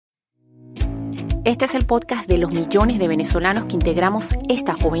Este es el podcast de los millones de venezolanos que integramos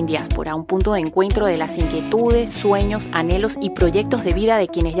esta joven diáspora, un punto de encuentro de las inquietudes, sueños, anhelos y proyectos de vida de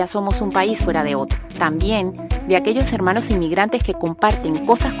quienes ya somos un país fuera de otro. También de aquellos hermanos inmigrantes que comparten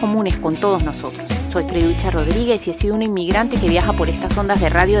cosas comunes con todos nosotros. Soy Freducha Rodríguez y he sido una inmigrante que viaja por estas ondas de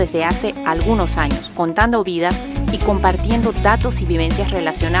radio desde hace algunos años, contando vida y compartiendo datos y vivencias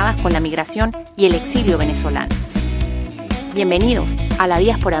relacionadas con la migración y el exilio venezolano. Bienvenidos a la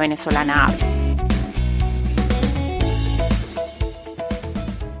Diáspora Venezolana Habla.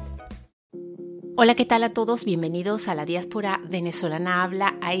 Hola, ¿qué tal a todos? Bienvenidos a la Diáspora Venezolana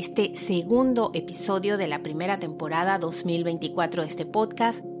Habla, a este segundo episodio de la primera temporada 2024 de este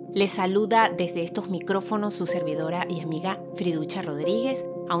podcast. Les saluda desde estos micrófonos su servidora y amiga Freducha Rodríguez,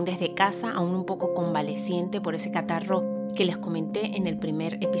 aún desde casa, aún un poco convaleciente por ese catarro que les comenté en el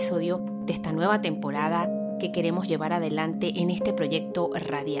primer episodio de esta nueva temporada que queremos llevar adelante en este proyecto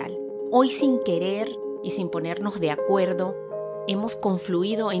radial. Hoy, sin querer y sin ponernos de acuerdo, hemos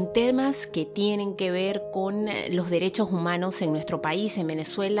confluido en temas que tienen que ver con los derechos humanos en nuestro país, en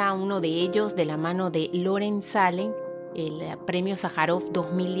Venezuela, uno de ellos de la mano de Lorent Salent, el Premio Sajarov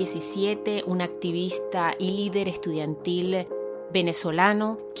 2017, un activista y líder estudiantil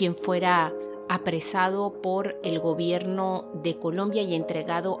venezolano, quien fuera apresado por el gobierno de Colombia y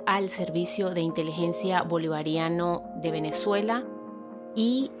entregado al Servicio de Inteligencia Bolivariana de Venezuela,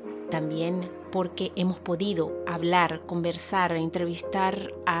 y también porque hemos podido hablar, conversar,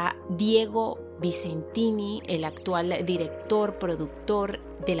 entrevistar a Diego Vicentini, el actual director, productor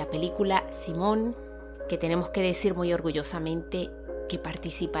de la película Simón, que tenemos que decir muy orgullosamente que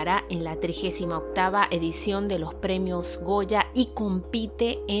participará en la 38ª edición de los Premios Goya y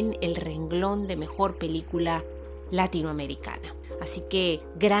compite en el renglón de Mejor Película Latinoamericana. Así que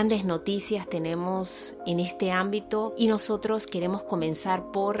grandes noticias tenemos en este ámbito y nosotros queremos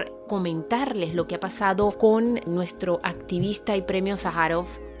comenzar por comentarles lo que ha pasado con nuestro activista y Premio Sajarov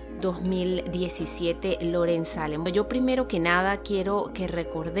 2017, Lorent Salent. Yo primero que nada quiero que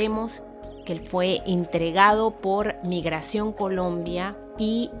recordemos que él fue entregado por Migración Colombia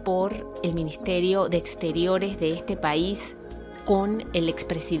y por el Ministerio de Exteriores de este país con el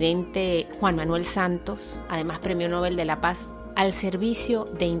expresidente Juan Manuel Santos, además Premio Nobel de la Paz, al Servicio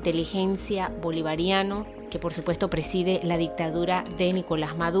de Inteligencia Bolivariana, que por supuesto preside la dictadura de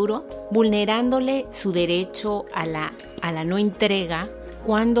Nicolás Maduro, vulnerándole su derecho a la no entrega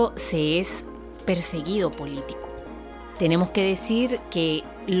cuando se es perseguido político. Tenemos que decir que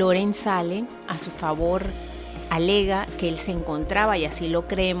Lorent Salent, a su favor, alega que él se encontraba, y así lo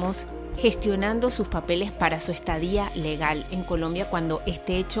creemos, gestionando sus papeles para su estadía legal en Colombia cuando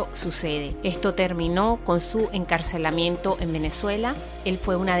este hecho sucede. Esto terminó con su encarcelamiento en Venezuela. Él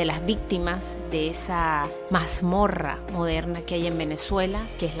fue una de las víctimas de esa mazmorra moderna que hay en Venezuela,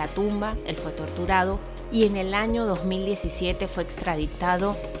 que es la tumba. Él fue torturado y en el año 2017 fue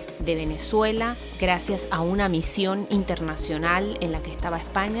extraditado de Venezuela gracias a una misión internacional en la que estaba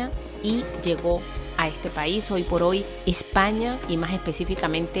España y llegó a este país. Hoy por hoy España y más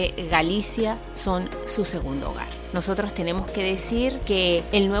específicamente Galicia son su segundo hogar. Nosotros tenemos que decir que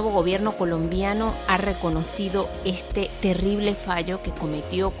el nuevo gobierno colombiano ha reconocido este terrible fallo que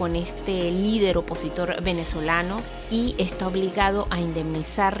cometió con este líder opositor venezolano y está obligado a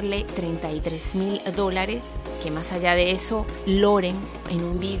indemnizarle $33,000, que más allá de eso, Lorent, en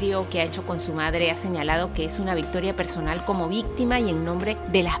un vídeo que ha hecho con su madre, ha señalado que es una victoria personal como víctima y en nombre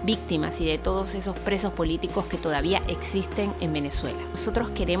de las víctimas y de todos esos presos políticos que todavía existen en Venezuela. Nosotros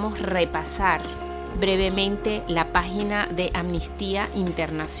queremos repasar brevemente la página de Amnistía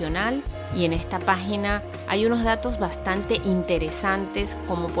Internacional y en esta página hay unos datos bastante interesantes,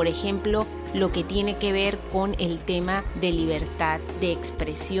 como por ejemplo lo que tiene que ver con el tema de libertad de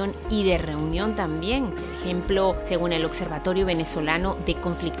expresión y de reunión también. Por ejemplo, según el Observatorio Venezolano de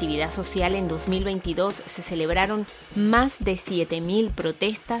Conflictividad Social, en 2022 se celebraron más de 7,000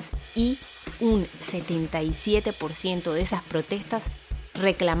 protestas y un 77% de esas protestas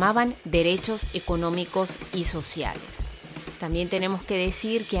reclamaban derechos económicos y sociales. También tenemos que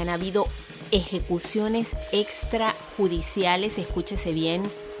decir que han habido ejecuciones extrajudiciales, escúchese bien,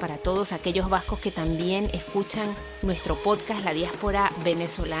 para todos aquellos vascos que también escuchan nuestro podcast La Diáspora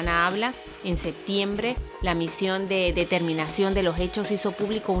Venezolana Habla. En septiembre, la misión de determinación de los hechos hizo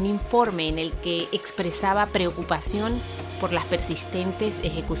público un informe en el que expresaba preocupación por las persistentes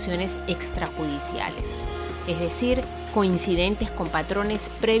ejecuciones extrajudiciales, es decir, coincidentes con patrones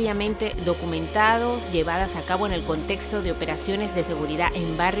previamente documentados, llevadas a cabo en el contexto de operaciones de seguridad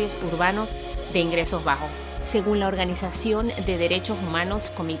en barrios urbanos de ingresos bajos. Según la Organización de Derechos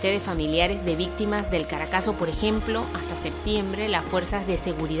Humanos, Comité de Familiares de Víctimas del Caracazo, por ejemplo, hasta septiembre las fuerzas de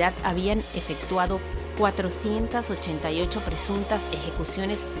seguridad habían efectuado 488 presuntas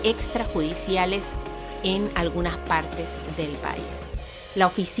ejecuciones extrajudiciales en algunas partes del país. La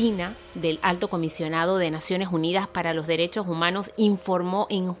Oficina del Alto Comisionado de Naciones Unidas para los Derechos Humanos informó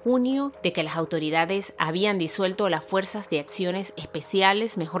en junio de que las autoridades habían disuelto las Fuerzas de Acciones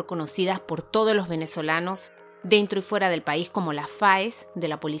Especiales, mejor conocidas por todos los venezolanos dentro y fuera del país como las FAES de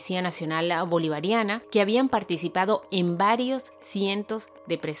la Policía Nacional Bolivariana, que habían participado en varios cientos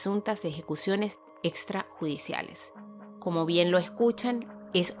de presuntas ejecuciones extrajudiciales. Como bien lo escuchan,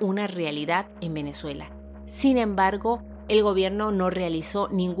 es una realidad en Venezuela. Sin embargo, el gobierno no realizó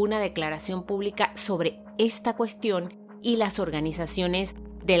ninguna declaración pública sobre esta cuestión y las organizaciones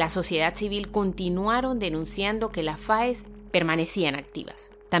de la sociedad civil continuaron denunciando que las FAES permanecían activas.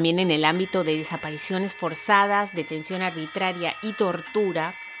 También en el ámbito de desapariciones forzadas, detención arbitraria y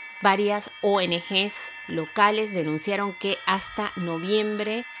tortura, varias ONGs locales denunciaron que hasta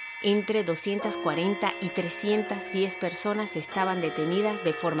noviembre entre 240 y 310 personas estaban detenidas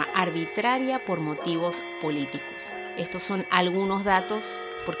de forma arbitraria por motivos políticos. Estos son algunos datos,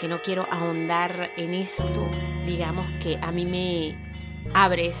 porque no quiero ahondar en esto, digamos que a mí me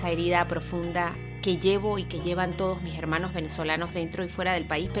abre esa herida profunda que llevo y que llevan todos mis hermanos venezolanos dentro y fuera del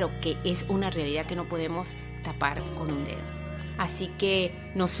país, pero que es una realidad que no podemos tapar con un dedo. Así que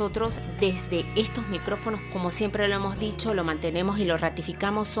nosotros desde estos micrófonos, como siempre lo hemos dicho, lo mantenemos y lo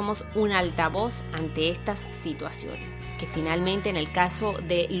ratificamos, somos un altavoz ante estas situaciones, que finalmente en el caso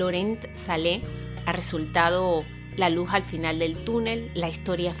de Lorent Salent ha resultado la luz al final del túnel, la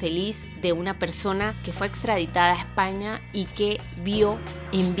historia feliz de una persona que fue extraditada a España y que vio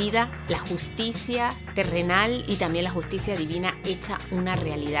en vida la justicia terrenal y también la justicia divina hecha una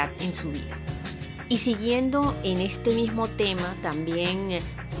realidad en su vida. Y siguiendo en este mismo tema, también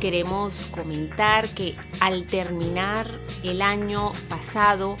queremos comentar que al terminar el año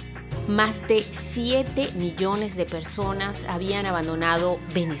pasado, más de 7 millones de personas habían abandonado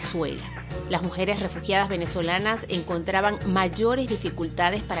Venezuela. Las mujeres refugiadas venezolanas encontraban mayores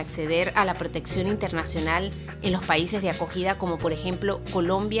dificultades para acceder a la protección internacional en los países de acogida como por ejemplo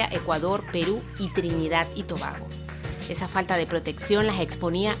Colombia, Ecuador, Perú y Trinidad y Tobago. Esa falta de protección las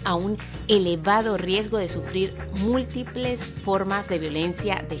exponía a un elevado riesgo de sufrir múltiples formas de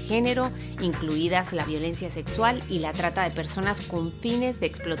violencia de género, incluidas la violencia sexual y la trata de personas con fines de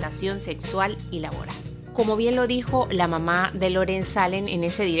explotación sexual y laboral. Como bien lo dijo la mamá de Lorent Salent en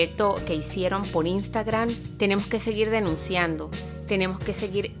ese directo que hicieron por Instagram, tenemos que seguir denunciando, tenemos que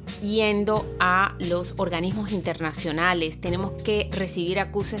seguir yendo a los organismos internacionales, tenemos que recibir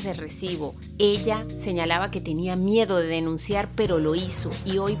acuses de recibo. Ella señalaba que tenía miedo de denunciar, pero lo hizo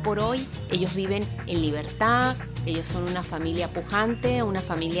y hoy por hoy ellos viven en libertad. Ellos son una familia pujante, una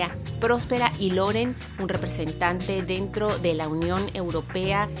familia próspera y Lorent, un representante dentro de la Unión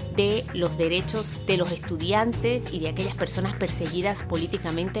Europea de los derechos de los estudiantes y de aquellas personas perseguidas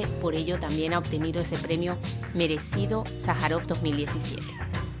políticamente. Por ello también ha obtenido ese premio merecido Sajarov 2017.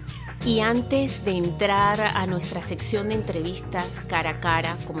 Y antes de entrar a nuestra sección de entrevistas cara a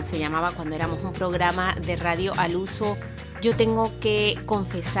cara, como se llamaba cuando éramos un programa de radio al uso, yo tengo que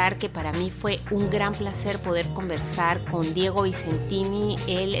confesar que para mí fue un gran placer poder conversar con Diego Vicentini,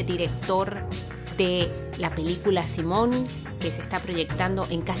 el director de la película Simón, que se está proyectando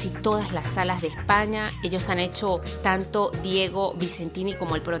en casi todas las salas de España. Ellos han hecho, tanto Diego Vicentini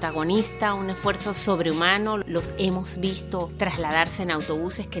como el protagonista, un esfuerzo sobrehumano. Los hemos visto trasladarse en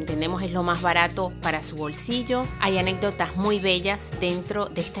autobuses, que entendemos es lo más barato para su bolsillo. Hay anécdotas muy bellas dentro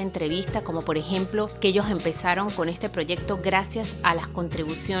de esta entrevista, como por ejemplo que ellos empezaron con este proyecto gracias a las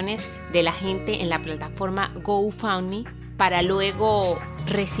contribuciones de la gente en la plataforma GoFundMe, para luego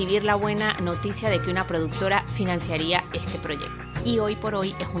recibir la buena noticia de que una productora financiaría este proyecto. Y hoy por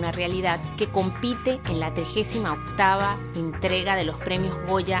hoy es una realidad que compite en la 38ª entrega de los premios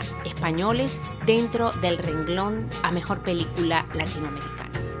Goya españoles dentro del renglón a Mejor Película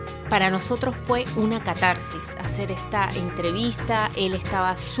Latinoamericana. Para nosotros fue una catarsis hacer esta entrevista. Él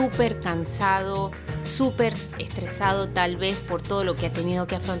estaba súper cansado, súper estresado tal vez por todo lo que ha tenido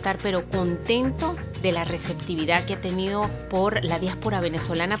que afrontar, pero contento de la receptividad que ha tenido por la diáspora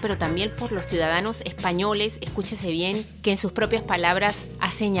venezolana, pero también por los ciudadanos españoles. Escúchese bien, que en sus propias palabras ha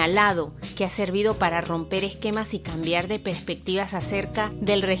señalado que ha servido para romper esquemas y cambiar de perspectivas acerca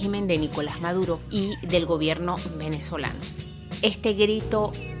del régimen de Nicolás Maduro y del gobierno venezolano. Este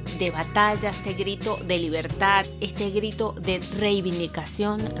grito de batalla, este grito de libertad, este grito de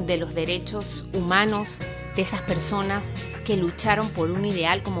reivindicación de los derechos humanos de esas personas que lucharon por un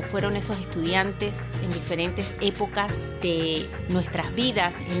ideal, como fueron esos estudiantes en diferentes épocas de nuestras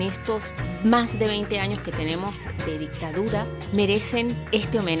vidas, en estos más de 20 años que tenemos de dictadura, merecen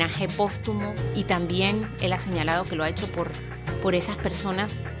este homenaje póstumo. Y también él ha señalado que lo ha hecho por esas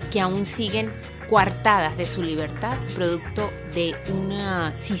personas que aún siguen coartadas de su libertad, producto de un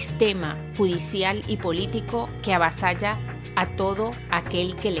sistema judicial y político que avasalla a todo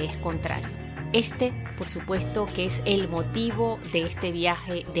aquel que le es contrario. Este, por supuesto, que es el motivo de este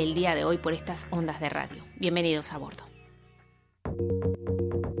viaje del día de hoy por estas ondas de radio. Bienvenidos a bordo.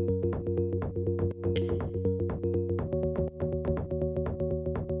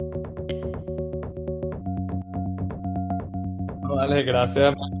 Vale,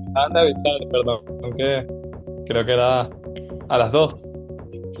 gracias. Me acaban de avisar, perdón, que creo que era a las 2.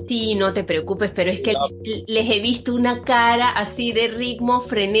 Sí, no te preocupes, pero es que No, les he visto una cara así de ritmo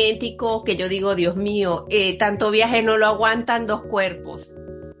frenético que yo digo, Dios mío, tanto viaje no lo aguantan dos cuerpos.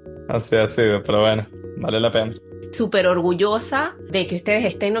 así ha sido, pero bueno, vale la pena. Súper orgullosa de que ustedes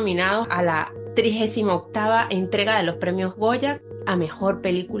estén nominados a la 38ª entrega de los premios Goya a Mejor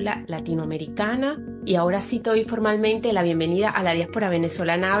Película Latinoamericana. Y ahora sí te doy formalmente la bienvenida a la Diáspora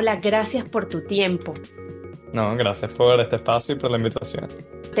Venezolana Habla. Gracias por tu tiempo. No, gracias por este espacio y por la invitación.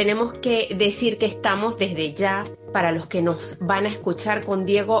 Tenemos que decir que estamos desde ya, para los que nos van a escuchar, con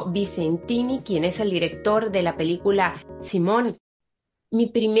Diego Vicentini, quien es el director de la película Simón. Mi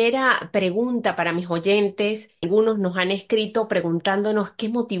primera pregunta para mis oyentes: algunos nos han escrito preguntándonos qué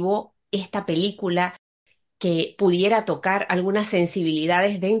motivó esta película que pudiera tocar algunas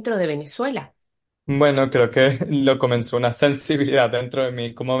sensibilidades dentro de Venezuela. Bueno, creo que lo comenzó una sensibilidad dentro de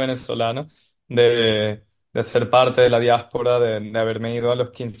mí como venezolano de, de ser parte de la diáspora, de haberme ido a los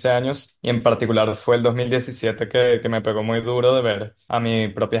 15 años y en particular fue el 2017 que me pegó muy duro de ver a mi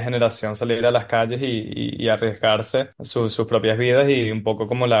propia generación salir a las calles y arriesgarse sus propias vidas y un poco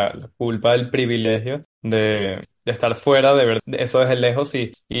como la culpa del privilegio de estar fuera, de ver eso desde lejos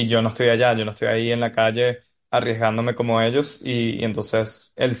y yo no estoy allá, yo no estoy ahí en la calle arriesgándome como ellos y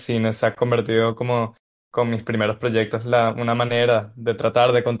entonces el cine se ha convertido como con mis primeros proyectos una manera de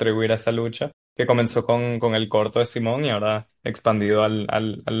tratar de contribuir a esa lucha que comenzó con el corto de Simón y ahora expandido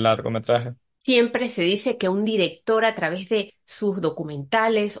al largometraje. Siempre se dice que un director, a través de sus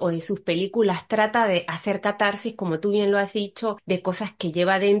documentales o de sus películas, trata de hacer catarsis, como tú bien lo has dicho, de cosas que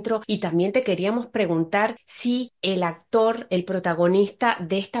lleva dentro. Y también te queríamos preguntar si el actor, el protagonista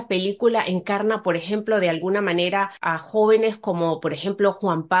de esta película, encarna, por ejemplo, de alguna manera a jóvenes como, por ejemplo,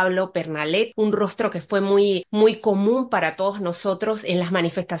 Juan Pablo Pernalet, un rostro que fue muy, muy común para todos nosotros en las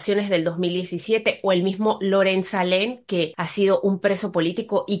manifestaciones del 2017, o el mismo Lorent Salent, que ha sido un preso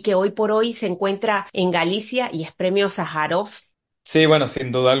político y que hoy por hoy se encuentra en Galicia y es Premio Sajarov. Sí, bueno,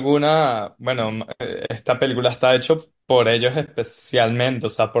 sin duda alguna, bueno, esta película está hecho por ellos especialmente, o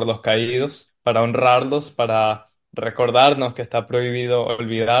sea, por los caídos, para honrarlos, para recordarnos que está prohibido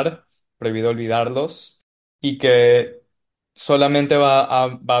olvidarlos, y que solamente va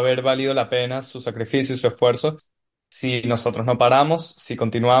a haber valido la pena su sacrificio y su esfuerzo si nosotros no paramos, si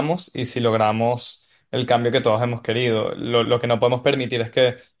continuamos y si logramos el cambio que todos hemos querido. Lo que no podemos permitir es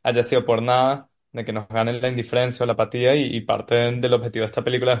que haya sido por nada, de que nos gane la indiferencia o la apatía y parte del objetivo de esta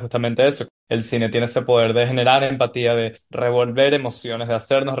película es justamente eso. El cine tiene ese poder de generar empatía, de revolver emociones, de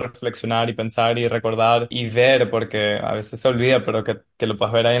hacernos reflexionar y pensar y recordar y ver, porque a veces se olvida, pero que lo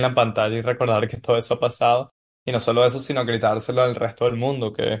puedas ver ahí en la pantalla y recordar que todo eso ha pasado. Y no solo eso, sino gritárselo al resto del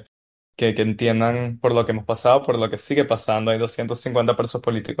mundo, que entiendan por lo que hemos pasado, por lo que sigue pasando. Hay 250 presos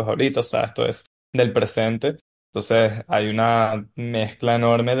políticos ahorita, o sea, esto es del presente. Entonces hay una mezcla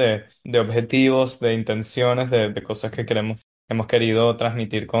enorme de objetivos, de intenciones, de cosas que hemos querido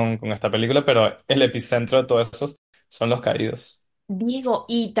transmitir con esta película, pero el epicentro de todo eso son los caídos. Diego,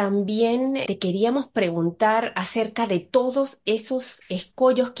 y también te queríamos preguntar acerca de todos esos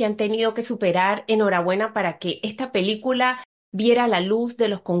escollos que han tenido que superar. Enhorabuena para que esta película viera la luz de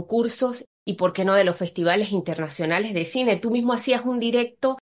los concursos y, por qué no, de los festivales internacionales de cine. Tú mismo hacías un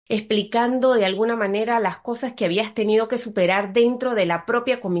directo explicando de alguna manera las cosas que habías tenido que superar dentro de la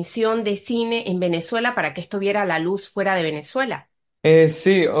propia Comisión de Cine en Venezuela para que esto viera la luz fuera de Venezuela.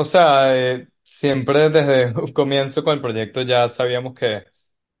 Sí, o sea, siempre desde un comienzo con el proyecto ya sabíamos que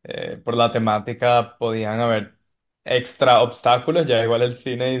por la temática podían haber extra obstáculos, ya igual el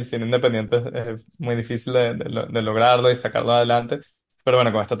cine independiente es muy difícil de lograrlo y sacarlo adelante, pero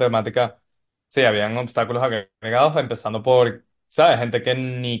bueno, con esta temática sí, habían obstáculos agregados, empezando por, ¿sabes? Gente que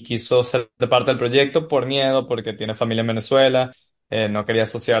ni quiso ser de parte del proyecto por miedo, porque tiene familia en Venezuela, no quería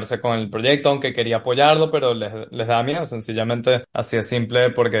asociarse con el proyecto, aunque quería apoyarlo, pero les daba miedo, sencillamente así de simple,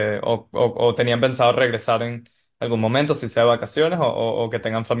 porque o tenían pensado regresar en algún momento, si sea de vacaciones o que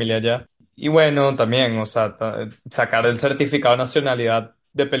tengan familia allá. Y bueno, también, o sea, sacar el certificado de nacionalidad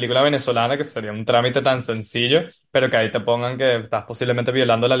de película venezolana, que sería un trámite tan sencillo, pero que ahí te pongan que estás posiblemente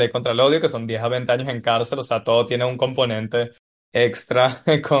violando la ley contra el odio, que son 10 a 20 años en cárcel, o sea, todo tiene un componente extra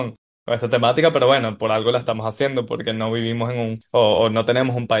con esta temática, pero bueno, por algo la estamos haciendo, porque no vivimos en o no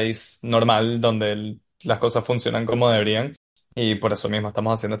tenemos un país normal donde las cosas funcionan como deberían, y por eso mismo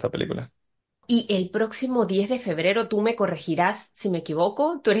estamos haciendo esta película. Y el próximo 10 de febrero, tú me corregirás si me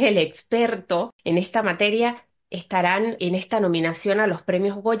equivoco, tú eres el experto en esta materia, estarán en esta nominación a los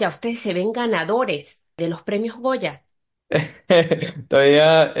premios Goya. Ustedes se ven ganadores de los premios Goya.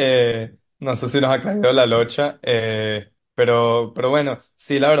 Todavía no sé si nos ha caído la locha, pero bueno,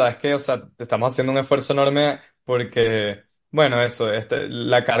 sí, la verdad es que, o sea, estamos haciendo un esfuerzo enorme porque, bueno, eso,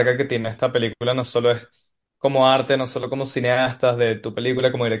 la carga que tiene esta película no solo es como arte, no solo como cineastas de tu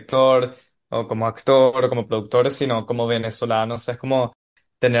película, como director, o como actor, o como productores, sino como venezolanos. Es como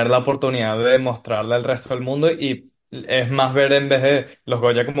tener la oportunidad de mostrarle al resto del mundo y es más ver en vez de los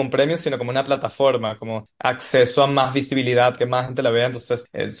Goya como un premio, sino como una plataforma, como acceso a más visibilidad, que más gente la vea. Entonces,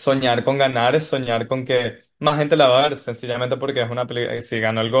 soñar con ganar es soñar con que más gente la va a ver, sencillamente porque es una película, si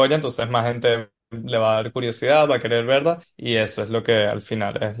ganó el Goya, entonces más gente le va a dar curiosidad, va a querer verla, y eso es lo que al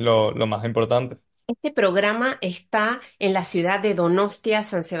final es lo más importante. Este programa está en la ciudad de Donostia,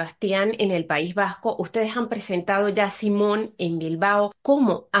 San Sebastián, en el País Vasco. Ustedes han presentado ya Simón en Bilbao.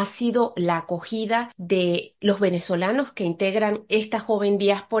 ¿Cómo ha sido la acogida de los venezolanos que integran esta joven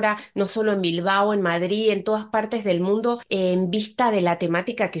diáspora, no solo en Bilbao, en Madrid, en todas partes del mundo, en vista de la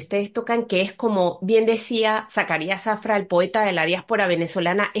temática que ustedes tocan, que es como bien decía Zacarías Zafra, el poeta de la diáspora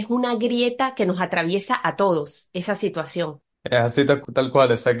venezolana, es una grieta que nos atraviesa a todos, esa situación? Es así tal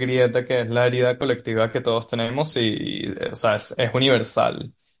cual, esa grieta que es la herida colectiva que todos tenemos o sea, es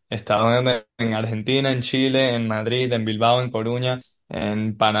universal. He estado en Argentina, en Chile, en Madrid, en Bilbao, en Coruña,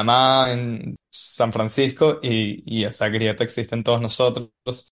 en Panamá, en San Francisco y esa grieta existe en todos nosotros.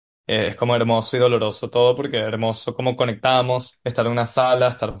 Es como hermoso y doloroso todo porque es hermoso cómo conectamos, estar en una sala,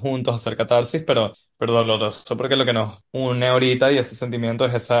 estar juntos, hacer catarsis, pero doloroso porque lo que nos une ahorita y ese sentimiento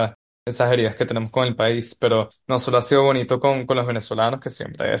es esas heridas que tenemos con el país, pero no solo ha sido bonito con los venezolanos, que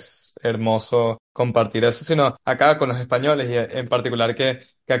siempre es hermoso compartir eso, sino acá con los españoles y en particular que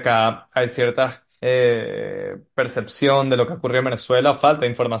acá hay cierta percepción de lo que ocurrió en Venezuela, o falta de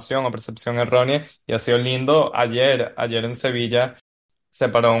información o percepción errónea, y ha sido lindo. Ayer en Sevilla se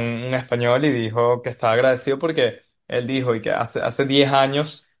paró un español y dijo que estaba agradecido porque él dijo y que hace 10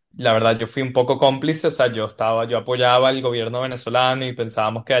 años, la verdad, yo fui un poco cómplice, o sea, yo apoyaba al gobierno venezolano y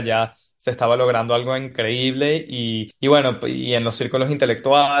pensábamos que allá se estaba logrando algo increíble y bueno, y en los círculos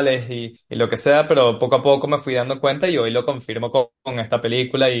intelectuales y lo que sea, pero poco a poco me fui dando cuenta y hoy lo confirmo con esta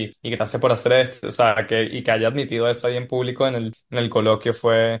película y gracias por hacer esto, o sea, que haya admitido eso ahí en público en el coloquio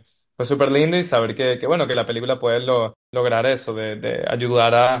fue súper lindo y saber bueno, que la película puede lograr eso, de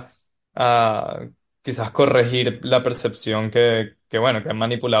ayudar a quizás corregir la percepción bueno, que han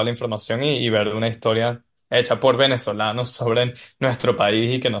manipulado la información y ver una historia hecha por venezolanos sobre nuestro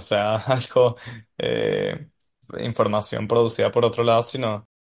país y que no sea algo, eh, información producida por otro lado, sino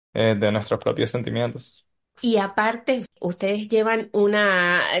de nuestros propios sentimientos. Y aparte, ustedes llevan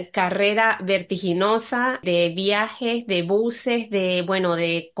una carrera vertiginosa de viajes, de buses, de, bueno,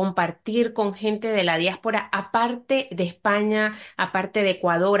 de compartir con gente de la diáspora, aparte de España, aparte de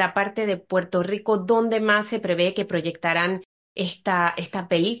Ecuador, aparte de Puerto Rico, ¿dónde más se prevé que proyectarán esta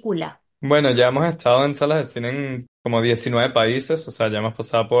película? Bueno, ya hemos estado en salas de cine en como 19 países, o sea, ya hemos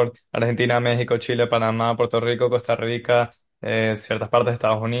pasado por Argentina, México, Chile, Panamá, Puerto Rico, Costa Rica, ciertas partes de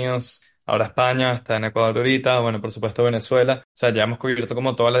Estados Unidos, ahora España, está en Ecuador ahorita, bueno, por supuesto Venezuela, o sea, ya hemos cubierto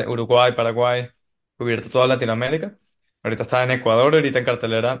como toda Uruguay, Paraguay, cubierto toda Latinoamérica. Ahorita está en Ecuador, ahorita en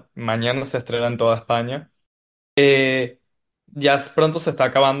cartelera, mañana se estrena en toda España. Eh, ya pronto se está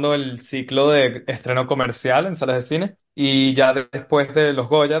acabando el ciclo de estreno comercial en salas de cine y ya después de los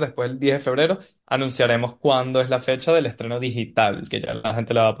Goya, después del 10 de febrero, anunciaremos cuándo es la fecha del estreno digital, que ya la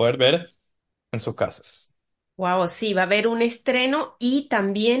gente la va a poder ver en sus casas. Wow, sí, va a haber un estreno y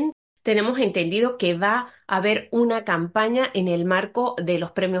también tenemos entendido que va a haber una campaña en el marco de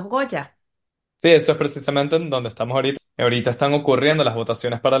los premios Goya. Sí, eso es precisamente en donde estamos ahorita. Ahorita están ocurriendo las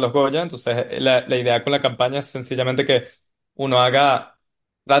votaciones para los Goya, entonces la idea con la campaña es sencillamente que uno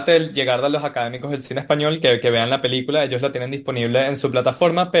trate de llegar a los académicos del cine español que vean la película, ellos la tienen disponible en su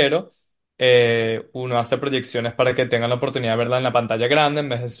plataforma, pero uno hace proyecciones para que tengan la oportunidad de verla en la pantalla grande en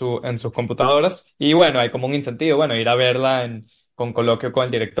vez de en sus computadoras. Y bueno, hay como un incentivo, bueno, ir a verla con coloquio con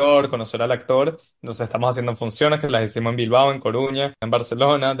el director, conocer al actor. Entonces estamos haciendo funciones que las hicimos en Bilbao, en Coruña, en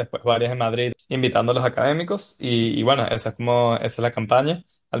Barcelona, después varias en Madrid, invitando a los académicos. Y bueno, esa es la campaña.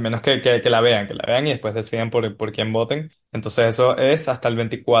 Al menos que que la vean y después deciden por quién voten. Entonces eso es hasta el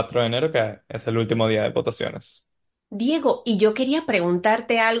 24 de enero, que es el último día de votaciones. Diego, y yo quería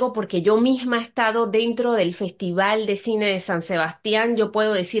preguntarte algo porque yo misma he estado dentro del Festival de Cine de San Sebastián. Yo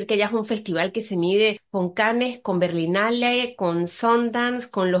puedo decir que ya es un festival que se mide con Cannes, con Berlinale, con Sundance,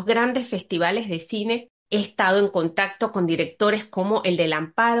 con los grandes festivales de cine. He estado en contacto con directores como el del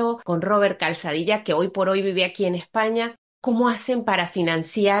Amparo, con Robert Calzadilla, que hoy por hoy vive aquí en España. ¿Cómo hacen para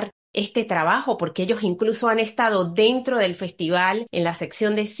financiar este trabajo? Porque ellos incluso han estado dentro del festival en la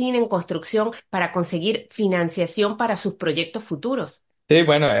sección de cine en construcción para conseguir financiación para sus proyectos futuros. Sí,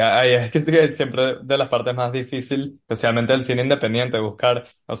 bueno, ahí es que sí que siempre de las partes más difíciles, especialmente el cine independiente, buscar,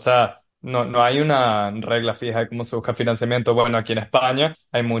 o sea, no hay una regla fija de cómo se busca financiamiento. Bueno, aquí en España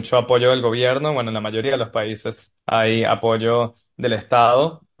hay mucho apoyo del gobierno, bueno, en la mayoría de los países hay apoyo del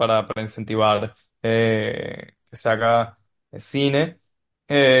Estado para incentivar que se haga cine.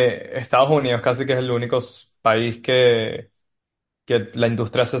 Estados Unidos casi que es el único país que la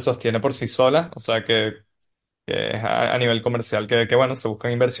industria se sostiene por sí sola, o sea que es a nivel comercial, bueno, se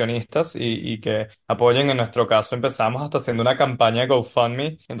buscan inversionistas y que apoyen. En nuestro caso empezamos hasta haciendo una campaña de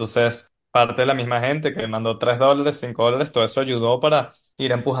GoFundMe, entonces parte de la misma gente que mandó $3, $5, todo eso ayudó para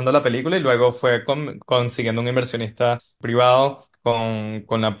ir empujando la película y luego fue consiguiendo un inversionista privado.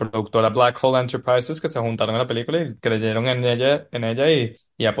 Con la productora Black Hole Enterprises que se juntaron a la película y creyeron en ella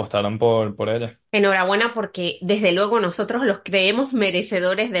y apostaron por ella. Enhorabuena porque desde luego nosotros los creemos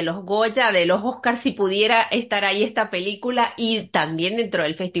merecedores de los Goya, de los Oscars, si pudiera estar ahí esta película y también dentro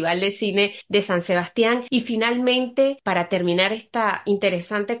del Festival de Cine de San Sebastián. Y finalmente, para terminar esta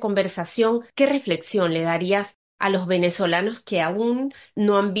interesante conversación, ¿qué reflexión le darías a los venezolanos que aún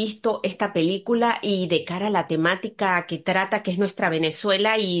no han visto esta película y de cara a la temática que trata, que es nuestra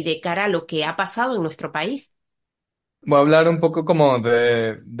Venezuela y de cara a lo que ha pasado en nuestro país? Voy a hablar un poco como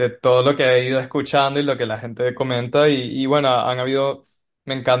de todo lo que he ido escuchando y lo que la gente comenta y bueno, han habido,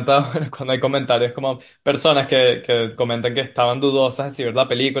 me encanta bueno, cuando hay comentarios como personas que comentan que estaban dudosas de si ver la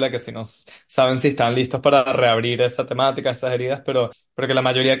película, que si no saben si están listos para reabrir esa temática, esas heridas, pero que la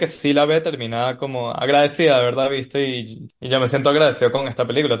mayoría que sí la ve termina como agradecida de haberla visto y yo me siento agradecido con esta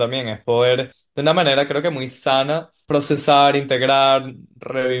película también, es poder de una manera creo que muy sana procesar, integrar,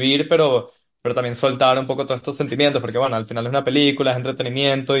 revivir, pero también soltar un poco todos estos sentimientos, porque bueno, al final es una película, es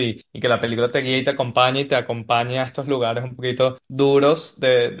entretenimiento y que la película te guíe y te acompañe y te acompañe a estos lugares un poquito duros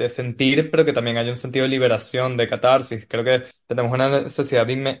de sentir, pero que también haya un sentido de liberación, de catarsis. Creo que tenemos una necesidad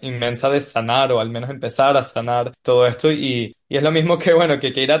inmensa de sanar o al menos empezar a sanar todo esto y es lo mismo que bueno, que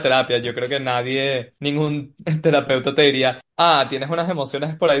ir a terapia. Yo creo que nadie, ningún terapeuta te diría, ah, tienes unas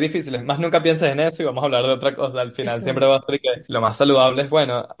emociones por ahí difíciles, más nunca pienses en eso y vamos a hablar de otra cosa. Al final Eso. siempre va a ser que lo más saludable es,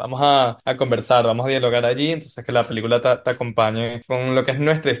 bueno, vamos a conversar, vamos a dialogar allí, entonces que la película te acompañe con lo que es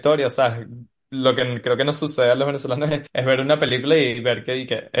nuestra historia, o sea, lo que creo que nos sucede a los venezolanos es ver una película y ver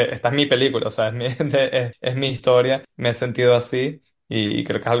esta es mi película, o sea, es mi, es mi historia, me he sentido así. Y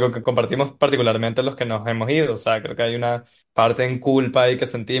creo que es algo que compartimos particularmente los que nos hemos ido. O sea, creo que hay una parte en culpa ahí que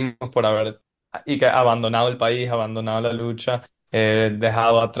sentimos por haber y que abandonado el país, abandonado la lucha,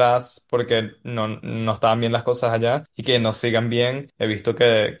 dejado atrás porque no estaban bien las cosas allá y que no sigan bien. He visto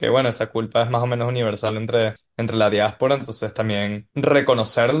bueno, esa culpa es más o menos universal entre la diáspora, entonces también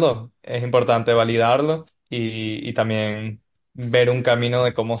reconocerlo es importante, validarlo y también ver un camino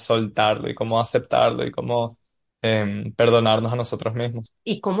de cómo soltarlo y cómo aceptarlo y cómo perdonarnos a nosotros mismos.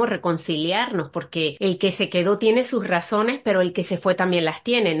 Y cómo reconciliarnos, porque el que se quedó tiene sus razones, pero el que se fue también las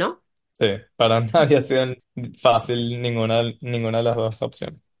tiene, ¿no? Sí, para nadie ha sido fácil ninguna de las dos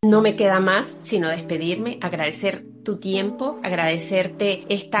opciones. No me queda más sino despedirme, agradecer tu tiempo, agradecerte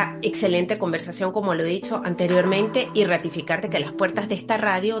esta excelente conversación, como lo he dicho anteriormente, y ratificarte que las puertas de esta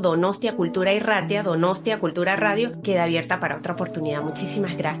radio, Donostia Cultura Irratia, Donostia Cultura Radio, queda abierta para otra oportunidad.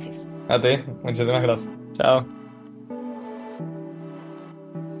 Muchísimas gracias. A ti, muchísimas gracias. Chao.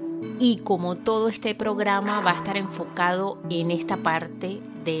 Y como todo este programa va a estar enfocado en esta parte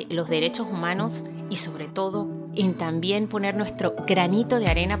de los derechos humanos y sobre todo en también poner nuestro granito de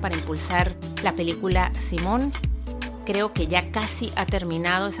arena para impulsar la película Simón, creo que ya casi ha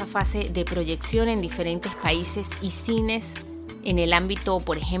terminado esa fase de proyección en diferentes países y cines en el ámbito,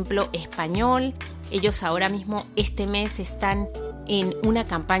 por ejemplo, español. Ellos ahora mismo este mes están en una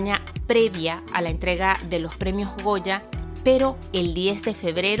campaña previa a la entrega de los premios Goya, pero el 10 de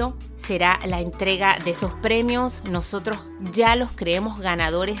febrero será la entrega de esos premios. Nosotros ya los creemos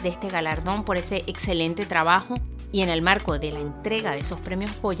ganadores de este galardón por ese excelente trabajo Y en el marco de la entrega de esos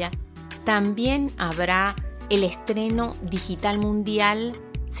premios Goya, también habrá el estreno digital mundial.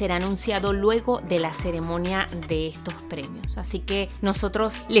 Será anunciado luego de la ceremonia de estos premios. Así que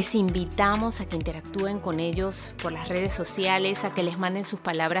nosotros les invitamos a que interactúen con ellos por las redes sociales, a que les manden sus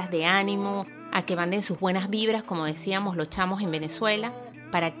palabras de ánimo, a que manden sus buenas vibras, como decíamos los chamos en Venezuela,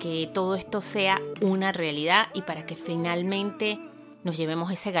 para que todo esto sea una realidad y para que finalmente nos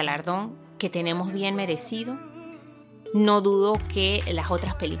llevemos ese galardón que tenemos bien merecido. No dudo que las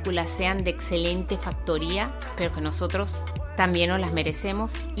otras películas sean de excelente factoría, pero que nosotros también nos las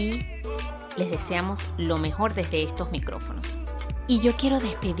merecemos y les deseamos lo mejor desde estos micrófonos. Y yo quiero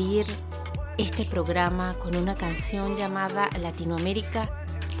despedir este programa con una canción llamada Latinoamérica,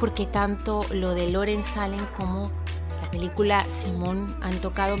 porque tanto lo de Lorent Salent como la película Simón han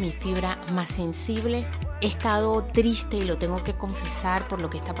tocado mi fibra más sensible. He estado triste y lo tengo que confesar por lo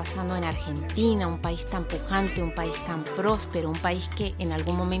que está pasando en Argentina, un país tan pujante, un país tan próspero, un país que en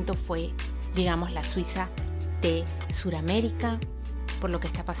algún momento fue, digamos, la Suiza de Sudamérica, por lo que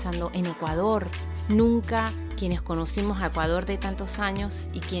está pasando en Ecuador. Nunca quienes conocimos a Ecuador de tantos años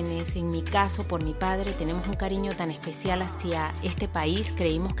y quienes en mi caso por mi padre tenemos un cariño tan especial hacia este país,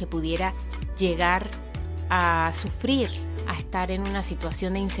 creímos que pudiera llegar a sufrir, a estar en una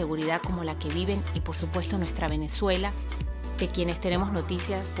situación de inseguridad como la que viven y por supuesto nuestra Venezuela, de quienes tenemos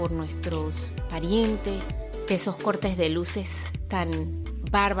noticias por nuestros parientes, de esos cortes de luces tan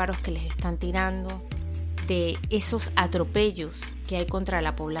bárbaros que les están tirando, de esos atropellos que hay contra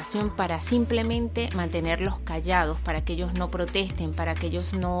la población para simplemente mantenerlos callados, para que ellos no protesten, para que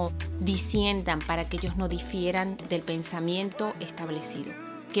ellos no disientan, para que ellos no difieran del pensamiento establecido.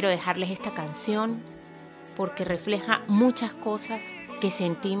 Quiero dejarles esta canción porque refleja muchas cosas que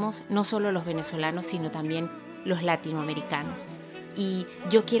sentimos no solo los venezolanos, sino también los latinoamericanos. Y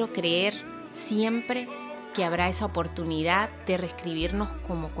yo quiero creer siempre que habrá esa oportunidad de reescribirnos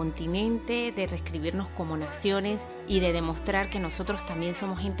como continente, de reescribirnos como naciones y de demostrar que nosotros también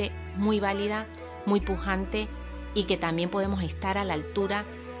somos gente muy válida, muy pujante y que también podemos estar a la altura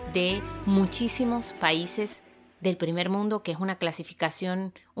de muchísimos países del primer mundo, que es una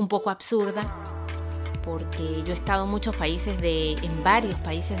clasificación un poco absurda, porque yo he estado en varios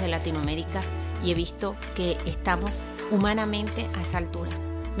países de Latinoamérica y he visto que estamos humanamente a esa altura.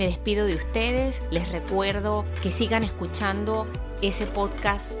 Me despido de ustedes, les recuerdo que sigan escuchando ese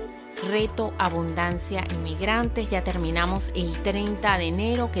podcast Reto Abundancia en Migrantes. Ya terminamos el 30 de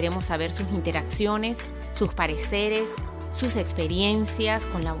enero, queremos saber sus interacciones, sus pareceres, sus experiencias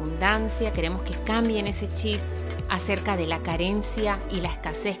con la abundancia. Queremos que cambien ese chip acerca de la carencia y la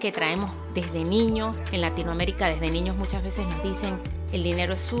escasez que traemos desde niños. En Latinoamérica desde niños muchas veces nos dicen el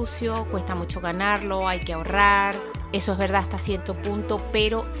dinero es sucio, cuesta mucho ganarlo, hay que ahorrar. Eso es verdad hasta cierto punto,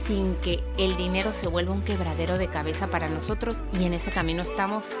 pero sin que el dinero se vuelva un quebradero de cabeza para nosotros, y en ese camino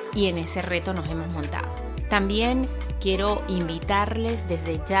estamos y en ese reto nos hemos montado. También quiero invitarles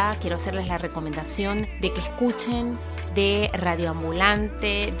desde ya, quiero hacerles la recomendación de que escuchen de Radio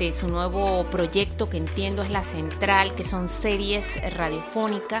Ambulante, de su nuevo proyecto que entiendo es La Central, que son series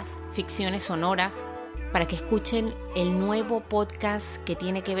radiofónicas, ficciones sonoras, para que escuchen el nuevo podcast que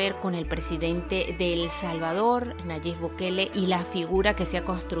tiene que ver con el presidente de El Salvador, Nayib Bukele, y la figura que se ha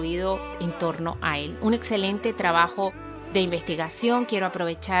construido en torno a él. Un excelente trabajo de investigación. Quiero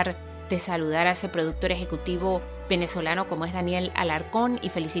aprovechar de saludar a ese productor ejecutivo venezolano como es Daniel Alarcón y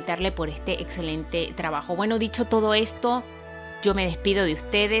felicitarle por este excelente trabajo. Bueno, dicho todo esto, yo me despido de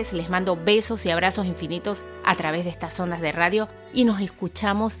ustedes, les mando besos y abrazos infinitos a través de estas ondas de radio y nos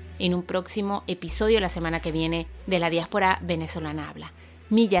escuchamos en un próximo episodio la semana que viene de la Diáspora Venezolana Habla.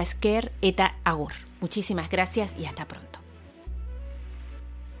 Mila esker eta agur. Muchísimas gracias y hasta pronto.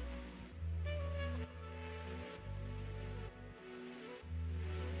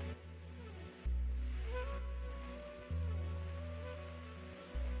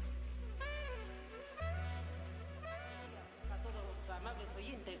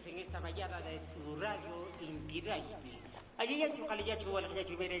 Mayada de su radio Intiray. Allí ya chukaliyachu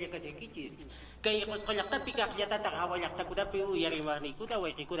walayachu mereya kasekichis. Kay qosqollaqtapiqa qillatata hawallaqtakunapi uyariwarniykuna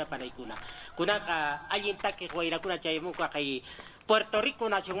wayqikuna paraykuna. Kunaqa allintaki wayrakuna chaymunqa kay Puerto Rico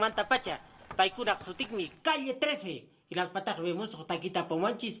nacionmanta pacha. Paykunaq sutinmi calle 13. Y las patas vemos taquita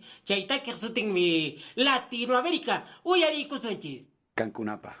pomanchis. Chaytaki sutinmi Latinoamérica uyariykusunchis.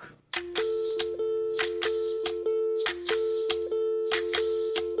 Cancunapa.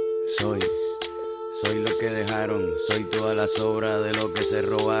 Soy lo que dejaron, soy toda la sobra de lo que se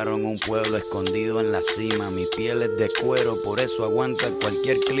robaron. Un pueblo escondido en la cima, mi piel es de cuero, por eso aguanta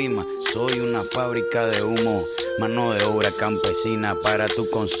cualquier clima. Soy una fábrica de humo, mano de obra campesina para tu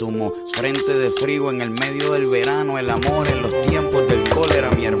consumo. Frente de frío en el medio del verano, el amor en los tiempos del cólera,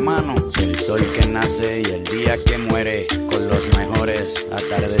 mi hermano. El sol que nace y el día que muere, con los mejores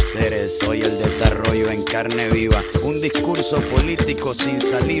atardeceres. Soy el desarrollo en carne viva, un discurso político sin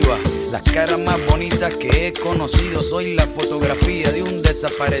saliva. Las caras más bonitas que he conocido, soy la fotografía de un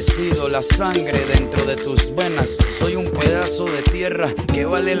desaparecido. La sangre dentro de tus venas, soy un pedazo de tierra que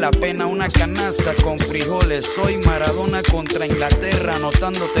vale la pena una canasta con frijoles. Soy Maradona contra Inglaterra,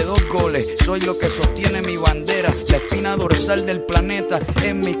 anotándote 2 goles. Soy lo que sostiene mi bandera, la espina dorsal del planeta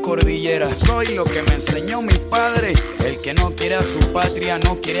en mi cordillera. Soy lo que me enseñó mi padre, el que no quiere a su patria,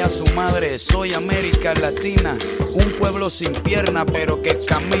 no quiere a su madre. Soy América Latina, un pueblo sin pierna pero que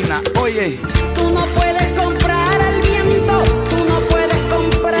camina. Oye, tú no puedes comprar al viento, tú no puedes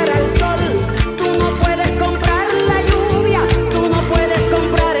comprar al sol, tú no puedes comprar la lluvia, tú no puedes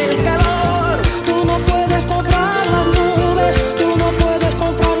comprar el calor, tú no puedes comprar las nubes, tú no puedes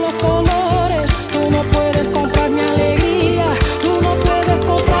comprar los colores, tú no puedes comprar mi alegría, tú no puedes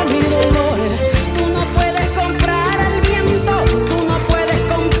comprar mis dolores, tú no puedes comprar al viento, tú no puedes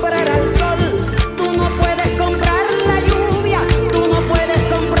comprar al sol, tú no puedes comprar la lluvia, tú no puedes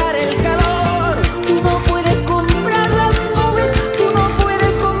comprar el calor, tú no puedes comprar las nubes, tú no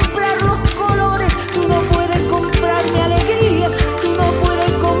puedes comprar los colores, tú no puedes comprar mi alegría, tú no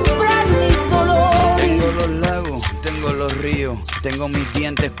puedes comprar mis dolores. tengo los lagos, tengo los ríos, tengo mis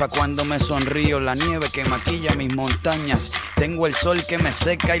dientes pa' cuando me sonrío, la nieve que maquilla mis montañas, tengo el sol que me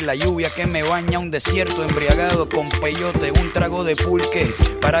seca y la lluvia que me baña, un desierto embriagado con peyote, un trago de pulque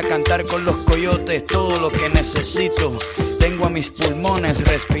para cantar con los coyotes, todo lo que necesito. Tengo a mis pulmones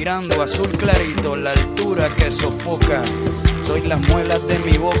respirando azul clarito, la altura que sofoca. Soy las muelas de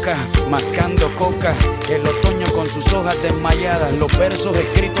mi boca, mascando coca. El otoño con sus hojas desmayadas, los versos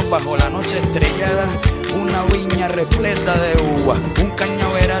escritos bajo la noche estrellada. Una viña repleta de uva, un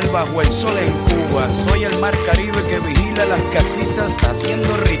cañaveral bajo el sol en Cuba. Soy el mar Caribe que vigila las casitas,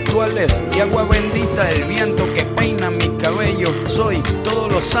 haciendo rituales de agua bendita. El viento que peina mi cabello. Soy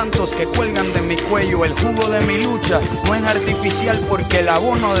todos los santos que cuelgan de mi cuello. El jugo de mi lucha no es artificial, porque el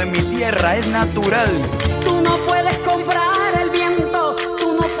abono de mi tierra es natural. Tú no puedes comprar el viento,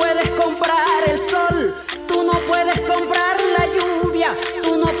 tú no puedes comprar el sol, tú no puedes comprar la lluvia,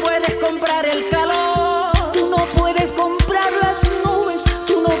 tú no puedes comprar el calor, tú no puedes comprar las nubes,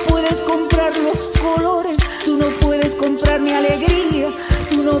 tú no puedes comprar los colores, tú no puedes comprar mi alegría,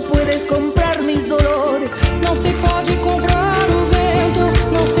 tú no puedes comprar mis dolores. Não se pode comprar o vento,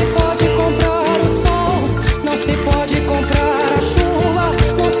 não se pode comprar o sol, não se pode comprar a chuva,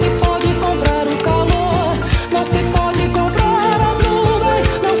 não se pode comprar o calor, não se pode comprar as nuvens,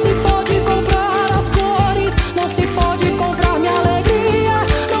 não se pode comprar as cores, não se pode comprar minha alegria,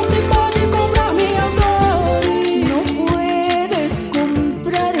 não se pode comprar minhas dores. Não puedes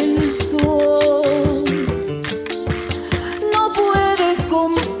comprar el sol, no puedes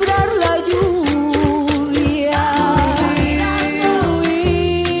comprar la lluvia. Y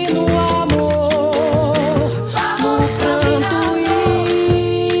no amor, vamos pronto y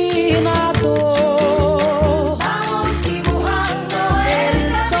nado, vamos dibujando el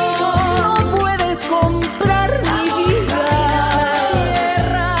sol. No puedes comprar mi vida,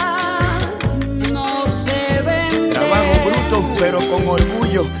 no se vende. Trabajo bruto pero con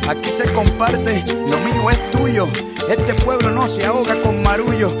orgullo, aquí se comparte, lo mío es tuyo. Este pueblo no se ahoga con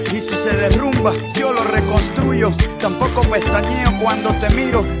marullo, y si se derrumba yo lo reconstruyo. Tampoco pestañeo cuando te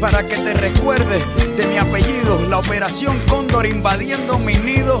miro, para que te recuerdes de mi apellido. La operación Cóndor invadiendo mi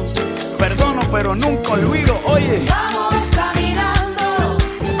nido, perdono pero nunca olvido. Oye, Vamos caminando,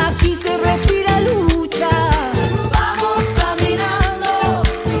 aquí se respira lucha. Vamos caminando,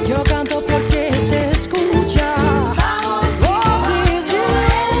 yo canto porque se escucha. Vamos voces de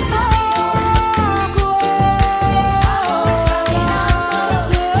desahogo. Vamos caminando,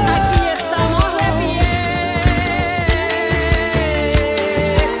 aquí estamos de pie.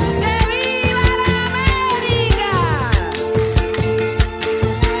 ¡Que viva la América!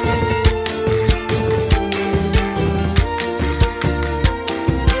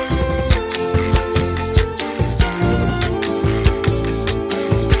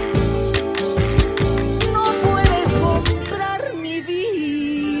 No puedes comprar mi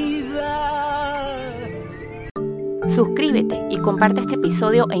vida. Suscríbete y comparte este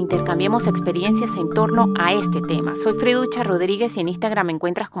episodio e intercambiemos experiencias en torno a este tema. Soy Freducha Rodríguez y en Instagram me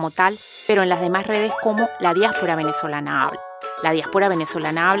encuentras como tal, pero en las demás redes como La Diáspora Venezolana Habla. La Diáspora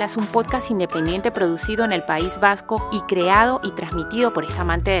Venezolana Habla es un podcast independiente producido en el País Vasco y creado y transmitido por esta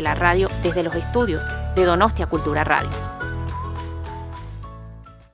amante de la radio desde los estudios de Donostia Cultura Radio.